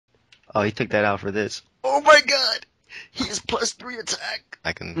Oh, he took that out for this. Oh my god! He has +3 attack.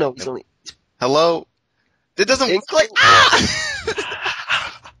 I can. No, he's only. Hello? It doesn't work like.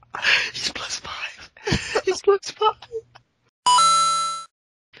 He's +5. He's +5.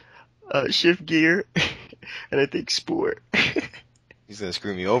 Shift gear, and I think sport. He's gonna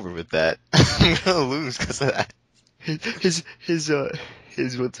screw me over with that. I'm gonna lose because of that. His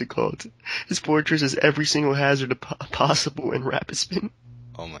what's it called? His fortress is every single hazard possible in rapid spin.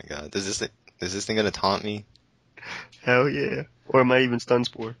 Oh my god. Is this thing gonna taunt me? Hell yeah. Or it might even stun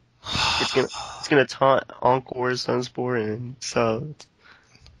spore. It's gonna taunt Encore, stun spore, and so.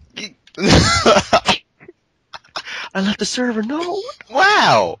 I left the server. No.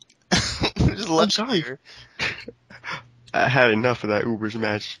 Wow. Just I'm sorry. I had enough of that Uber's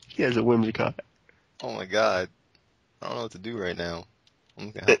match. He has a Whimsicott. Oh my god. I don't know what to do right now.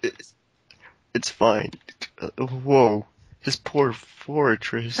 I'm gonna have It's fine. Whoa. His poor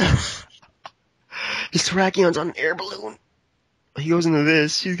fortress. His Terracion's on an air balloon. He goes into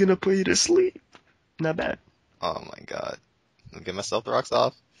this. He's gonna put you to sleep. Not bad. Oh my god. I'll get myself the rocks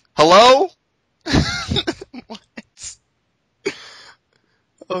off. Hello? What?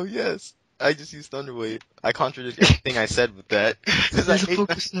 Oh yes. I just used Thunder Wave. I contradicted everything I said with that. Cause I hate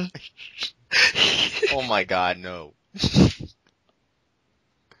that. Oh my god, no.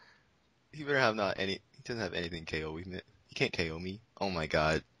 He better have he doesn't have anything KO me. He can't KO me. Oh my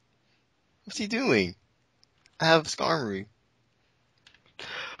god. What's he doing? I have Skarmory.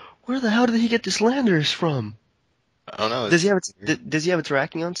 Where the hell did he get this Landers from? I don't know. Does he have a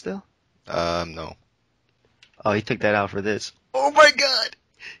Terrakion still? No. Oh, he took that out for this. Oh my god!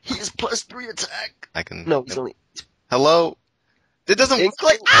 He has +3 attack. I can. No, he's only. Hello? It doesn't work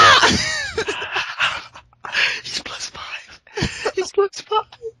like. He's +5. He's +5.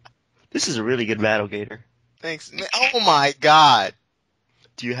 This is a really good battle, Gator. Thanks. Oh my god.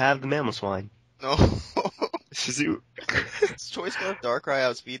 Do you have the Mamoswine? No. Suzu. Does Choice Scarf Darkrai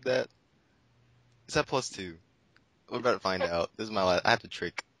outspeed that? Is that +2? We're about to find out. This is my last. I have to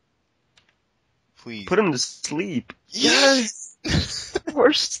trick. Please. Put him to sleep. Yes!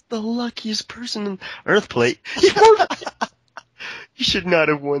 Worst, the luckiest person in Earthplate. You should not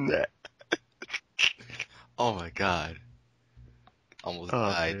have won that. Oh my god. Almost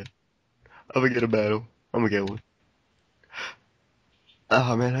died. Man. I'm gonna get a battle. I'm gonna get one.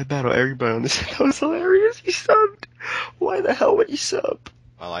 Oh man, I battle everybody on this. That was hilarious. He subbed. Why the hell would he sub?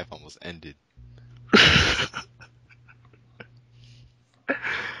 My life almost ended.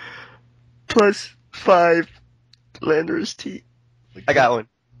 +5 Landorus T. I got one.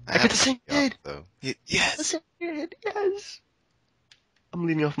 I got the same kid. Yes. The same kid. Yes. I'm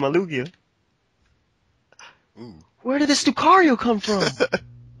leading off my Lugia. Ooh. Where did this Lucario come from?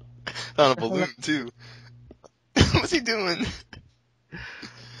 On a balloon too. What's he doing?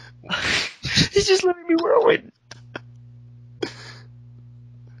 He's just letting me whirlwind.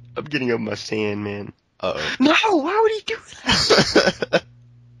 I'm getting up my sand, man. Uh-oh. No, why would he do that?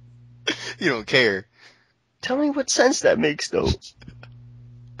 You don't care. Tell me what sense that makes, though.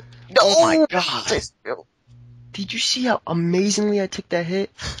 Oh my god. Did you see how amazingly I took that hit?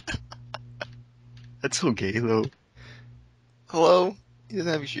 That's so gay, though. Hello? He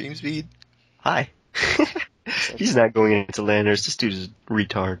doesn't have extreme speed? Hi. He's not going into Landers. This dude is a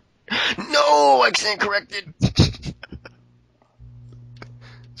retard. No, accent corrected.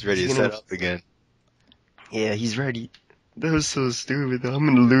 He's ready to set up again. Yeah, he's ready. That was so stupid, though. I'm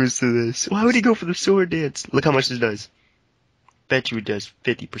gonna lose to this. Why would he go for the sword dance? Look how much this does. Bet you it does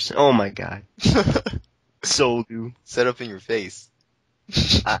 50%. Oh my god. Soul do. Set up in your face.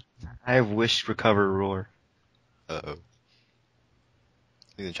 I have wished recover roar. Uh-oh.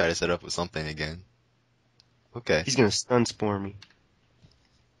 He's gonna try to set up with something again. Okay. He's gonna stun spore me.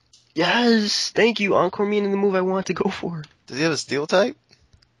 Yes! Thank you, Encore meaning the move I want to go for. Does he have a steel type?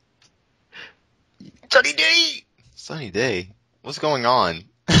 Sunny day! Sunny day? What's going on?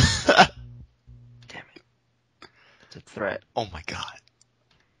 Damn it. That's a threat. Oh my god.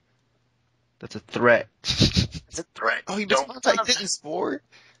 That's a threat. That's a threat. Oh, he didn't spore?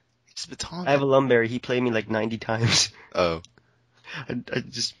 He just baton. I have a Lumberry. He played me like 90 times. Oh. I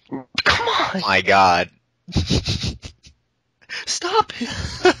just... Come on! Oh my god. Stop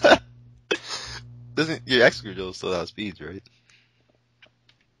it! Doesn't your Excadrill still have speeds, right?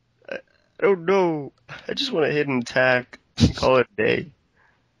 I don't know. I just want to hit and attack and call it a day.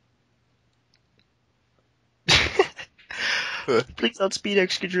 Please outspeed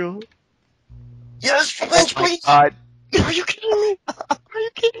Excadrill. Yes, flinch, please! God. Are you kidding me? Are you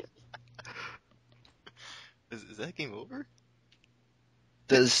kidding? Is that game over?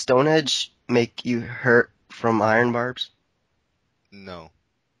 Does Stone Edge make you hurt from iron barbs? No.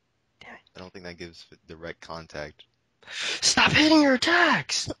 Damn I don't think that gives direct contact. Stop hitting your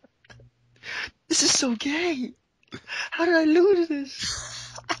attacks! This is so gay! How did I lose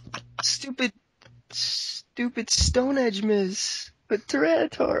this? Stupid Stone Edge miss with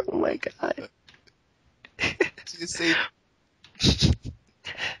Tyranitar. Oh my god. Just say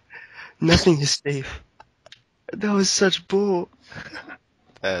Nothing is safe. That was such bull.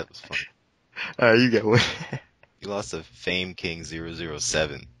 that was fun. Alright, you get one. You lost to Fame King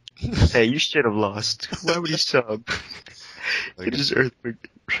 007. Hey, you should have lost. Why would you sub? Get his earthquake.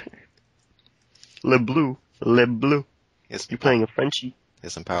 Le Blue. Yes, You're playing a Frenchie.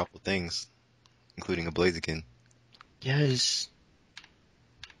 There's some powerful things, including a Blaziken. Yes.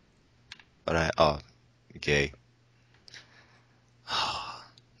 But okay.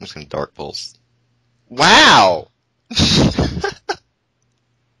 I'm just gonna Dark Pulse. Wow!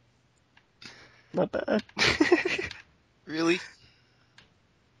 Not bad. Really?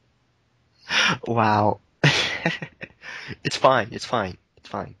 Wow. It's fine.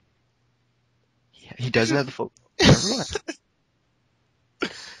 He doesn't have the full. Never mind.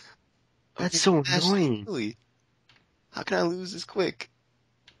 That's so annoying. Really? How can I lose this quick?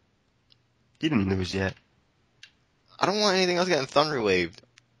 You didn't lose yet. I don't want anything else getting Thunder Waved.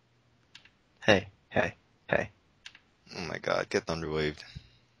 Hey. Oh my god, get Thunder Waved.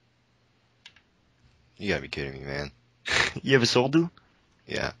 You gotta be kidding me, man. You have a Soldu?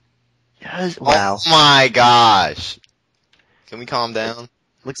 Yeah. Yes. Wow. Oh my gosh! Can we calm down?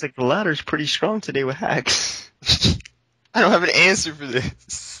 Looks like the ladder's pretty strong today with hacks. I don't have an answer for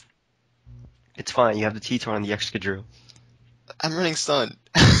this. It's fine. You have the T-Tar on the itzGator. I'm running Sun.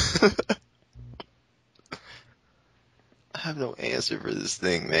 I have no answer for this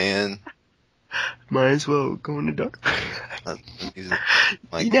thing, man. Might as well go in the dark. I'm using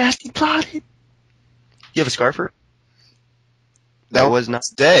my- You nasty plotted. You have a Scarfer? That No, was not it's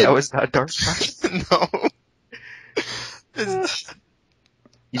dead. That was not dark. No. It's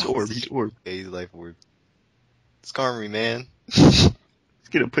He's orb. Okay, he's Life Orb. Skarmory, man. He's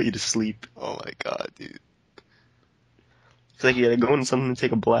gonna put you to sleep. Oh my god, dude. It's like you gotta go in something to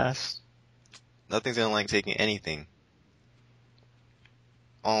take a blast. Nothing's gonna like taking anything.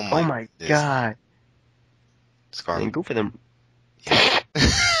 Oh Oh my goodness. god. Skarmory. Man, go for them.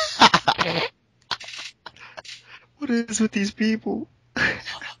 What is with these people?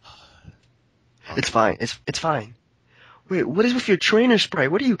 It's fine. It's fine. Wait, what is with your trainer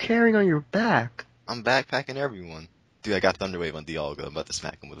sprite? What are you carrying on your back? I'm backpacking everyone. Dude, I got Thunder Wave on Dialga. I'm about to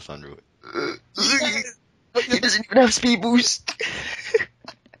smack him with a Thunder Wave. He doesn't even have speed boost.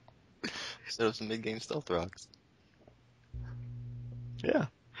 Set up some mid-game Stealth Rocks. Yeah.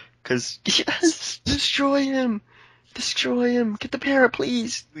 Cause, yes! Destroy him! Get the parrot,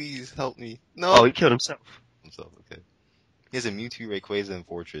 please! Please help me. No. Oh, he killed himself. Okay. He has a Mewtwo, Rayquaza, and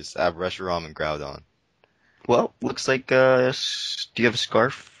Fortress. I have Reshiram and Groudon. Well, looks like, do you have a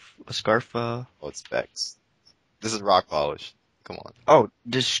scarf? Oh, it's Specs. This is Rock Polish. Come on. Oh,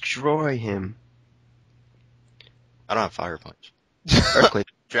 destroy him. I don't have Fire Punch. Earthquake.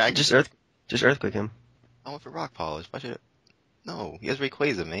 Dragon. Just earthquake him. I went for Rock Polish. Why should I? No, he has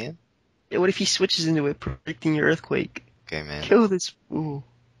Rayquaza, man. Yeah, what if he switches into it, predicting your earthquake? Okay, man. Kill this fool.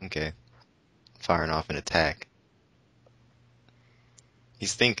 Okay. Firing off an attack.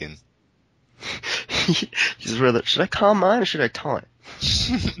 He's thinking. He's rather, should I calm mine or should I taunt?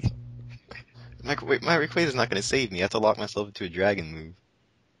 My Rayquaza's not gonna save me. I have to lock myself into a dragon move.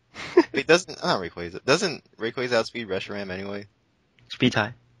 Wait, not Rayquaza. Doesn't Rayquaza outspeed Reshiram anyway? Speed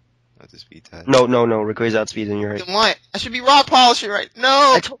tie. That's a speed tie. No, Rayquaza outspeed and you're right. Then why? I should be rock polishing right.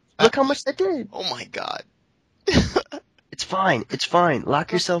 No! Look how much that did. Oh my god. It's fine.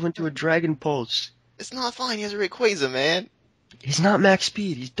 Lock yourself into a dragon pulse. It's not fine. He has a Rayquaza, man. He's not max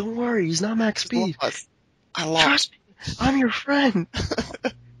speed. Don't worry, he's not max speed. I lost. Trust me, I'm your friend.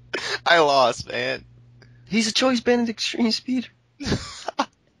 I lost, man. He's a choice banded extreme speed. He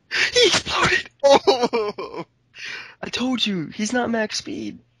exploded. Oh! I told you, he's not max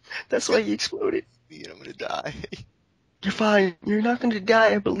speed. That's why he exploded. I'm gonna die. You're fine. You're not gonna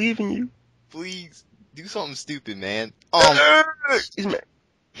die. I believe in you. Please, do something stupid, man.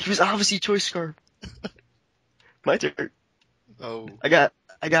 He was obviously choice scarf. My turn. Oh. I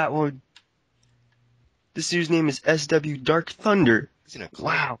got one. This dude's name is SW Dark Thunder. He's in a club.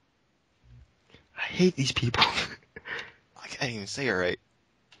 Wow. I hate these people. I can't even say it right.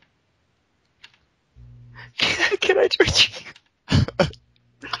 Can I trade you?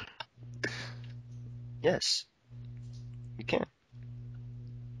 Yes. You can.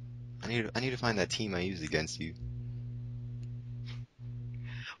 I need to find that team I used against you.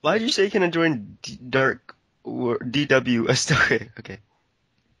 Why did you say can I join Dark or DW? Okay.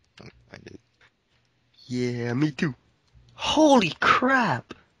 Find Yeah, me too. Holy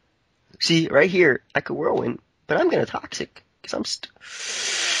crap! See, right here, I could whirlwind, but I'm gonna toxic, because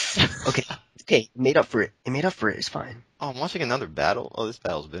Okay, okay, it made up for it. It made up for it, it's fine. Oh, I'm watching another battle? Oh, this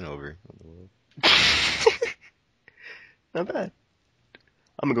battle's been over. Not bad.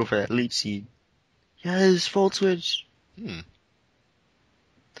 I'm gonna go for that leech seed. Yes, Volt Switch. Hmm.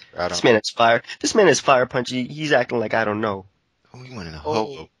 Right This on. man is fire. This man is fire punchy. He's acting like I don't know. Oh, he went in a Oh.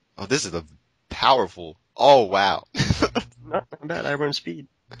 ho-oh. Oh, this is a powerful. Oh, wow. Not bad, I run speed.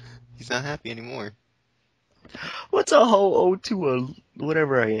 He's not happy anymore. What's a ho-oh to a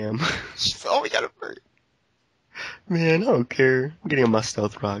whatever I am? Oh, we got a bird. Man, I don't care. I'm getting on my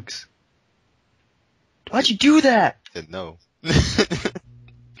stealth rocks. Why'd you do that? Said no.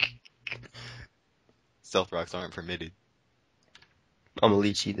 Stealth rocks aren't permitted. I'm gonna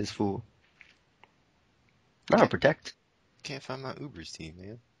leech eat this fool. Not protect. Can't find my Uber's team,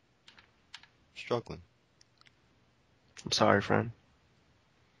 man. Struggling. I'm sorry, friend.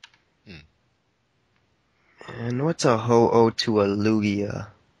 Hmm. And what's a ho-oh to a Lugia?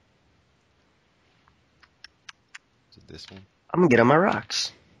 Is it this one? I'm gonna get on my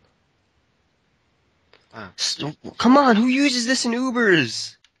rocks. Ah. Come on, who uses this in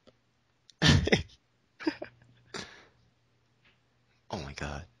Ubers? Oh my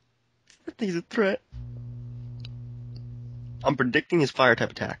god. That thing's a threat. I'm predicting his fire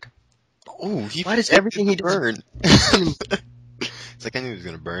type attack. Oh, he Why does everything he does burn? It's like I knew he was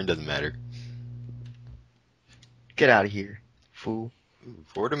gonna burn, doesn't matter. Get out of here, fool. Ooh,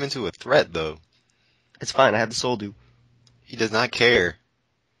 forward him into a threat, though. It's fine, I have the soul do. He does not care.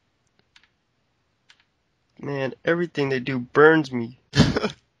 Man, everything they do burns me.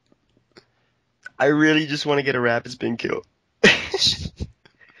 I really just want to get a rapid spin kill.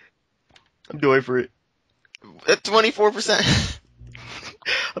 I'm doing for it. At 24%.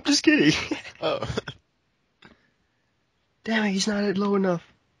 I'm just kidding. Oh. Damn it, he's not at low enough.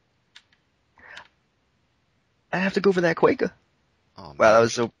 I have to go for that Quaker. Oh, man. Wow,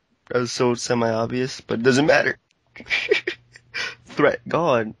 that was so semi-obvious, but it doesn't matter. Threat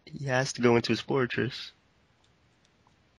gone. He has to go into his fortress.